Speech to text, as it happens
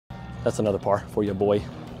That's another par for you, boy.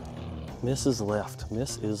 Miss is left,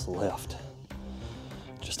 miss is left.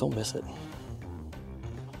 Just don't miss it.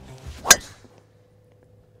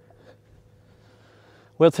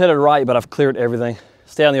 Well, it's headed right, but I've cleared everything.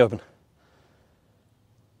 Stay on the open.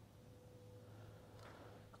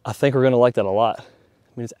 I think we're gonna like that a lot. I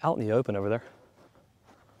mean, it's out in the open over there.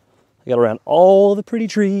 I got around all the pretty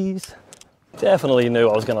trees. Definitely knew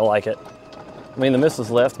I was gonna like it. I mean, the miss is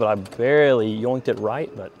left, but I barely yoinked it right,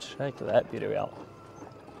 but check that beauty out.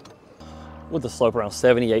 With the slope around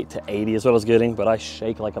 78 to 80 is what I was getting, but I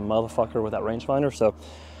shake like a motherfucker with that rangefinder, so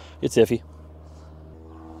it's iffy.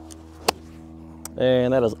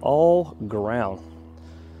 And that is all ground.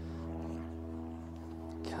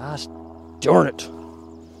 Gosh darn it.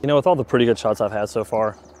 You know, with all the pretty good shots I've had so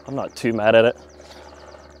far, I'm not too mad at it.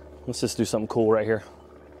 Let's just do something cool right here.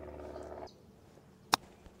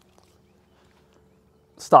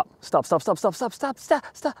 Stop, stop, stop, stop, stop, stop, stop, stop,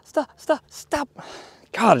 stop, stop, stop, stop.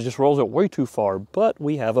 God, it just rolls it way too far, but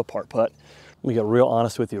we have a par putt. Let me get real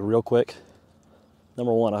honest with you real quick.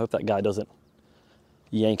 Number one, I hope that guy doesn't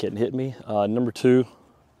yank it and hit me. Number two,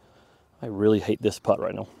 I really hate this putt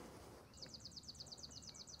right now.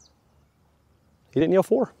 He didn't yell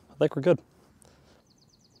four. I think we're good.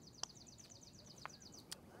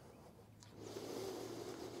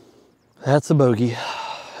 That's a bogey. It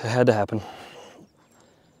had to happen.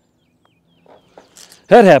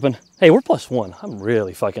 That happened. Hey, we're +1. I'm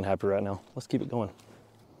really fucking happy right now. Let's keep it going.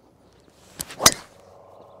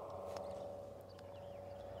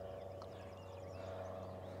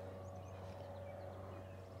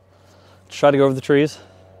 Try to go over the trees.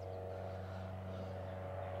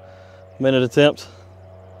 Minute attempt.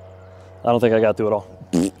 I don't think I got through it all.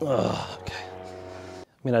 Okay. I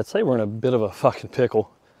mean, I'd say we're in a bit of a fucking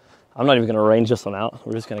pickle. I'm not even gonna range this one out.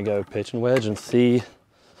 We're just gonna go pitch and wedge and see.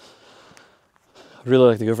 I'd really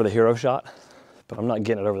like to go for the hero shot, but I'm not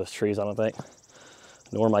getting it over those trees, I don't think.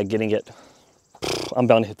 Nor am I getting it. I'm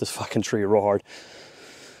bound to hit this fucking tree real hard.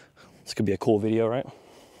 This could be a cool video, right?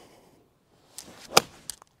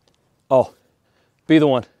 Oh, be the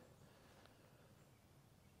one.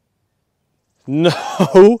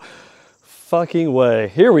 No fucking way.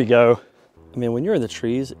 Here we go. I mean, when you're in the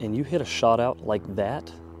trees and you hit a shot out like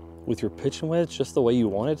that with your pitching wedge just the way you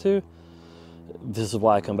want it to, this is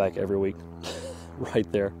why I come back every week.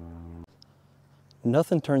 Right there.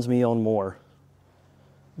 Nothing turns me on more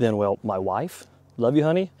than, well, my wife, love you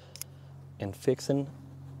honey, and fixing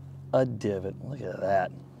a divot. Look at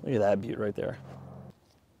that. Look at that beaut right there.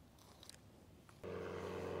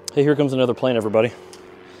 Hey, here comes another plane, everybody.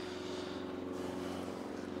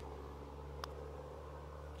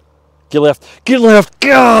 Get left, get left,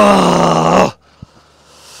 gah!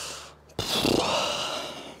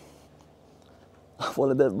 I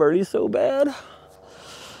wanted that birdie so bad.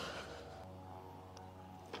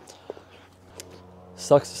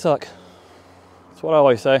 Sucks to suck. That's what I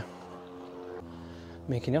always say. I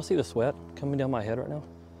mean, can y'all see the sweat coming down my head right now?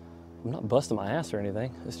 I'm not busting my ass or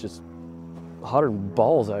anything. It's just hotter than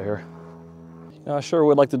balls out here. You know, I sure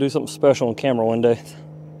would like to do something special on camera one day.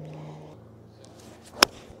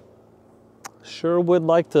 Sure would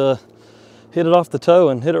like to hit it off the toe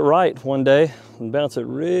and hit it right one day and bounce it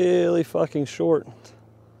really fucking short.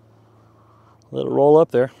 Let it roll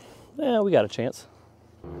up there. Yeah, we got a chance.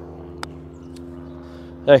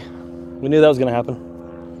 Hey, we knew that was gonna happen.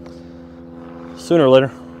 Sooner or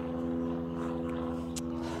later.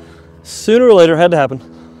 Sooner or later, had to happen.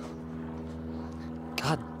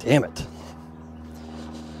 God damn it.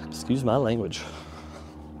 Excuse my language.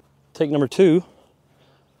 Take number two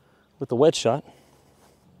with the wedge shot.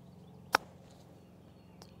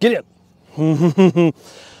 Get in.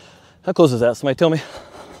 How close is that? Somebody tell me.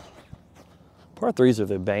 Par threes are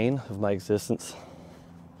the bane of my existence.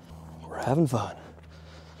 We're having fun.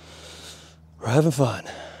 We're having fun.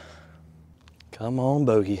 Come on,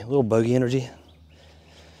 bogey. A little bogey energy. A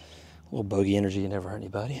little bogey energy, you never hurt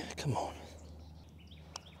anybody. Come on.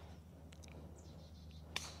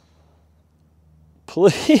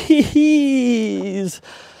 Please.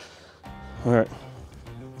 All right.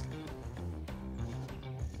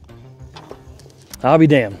 I'll be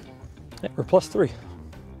damned. Yeah, we're +3.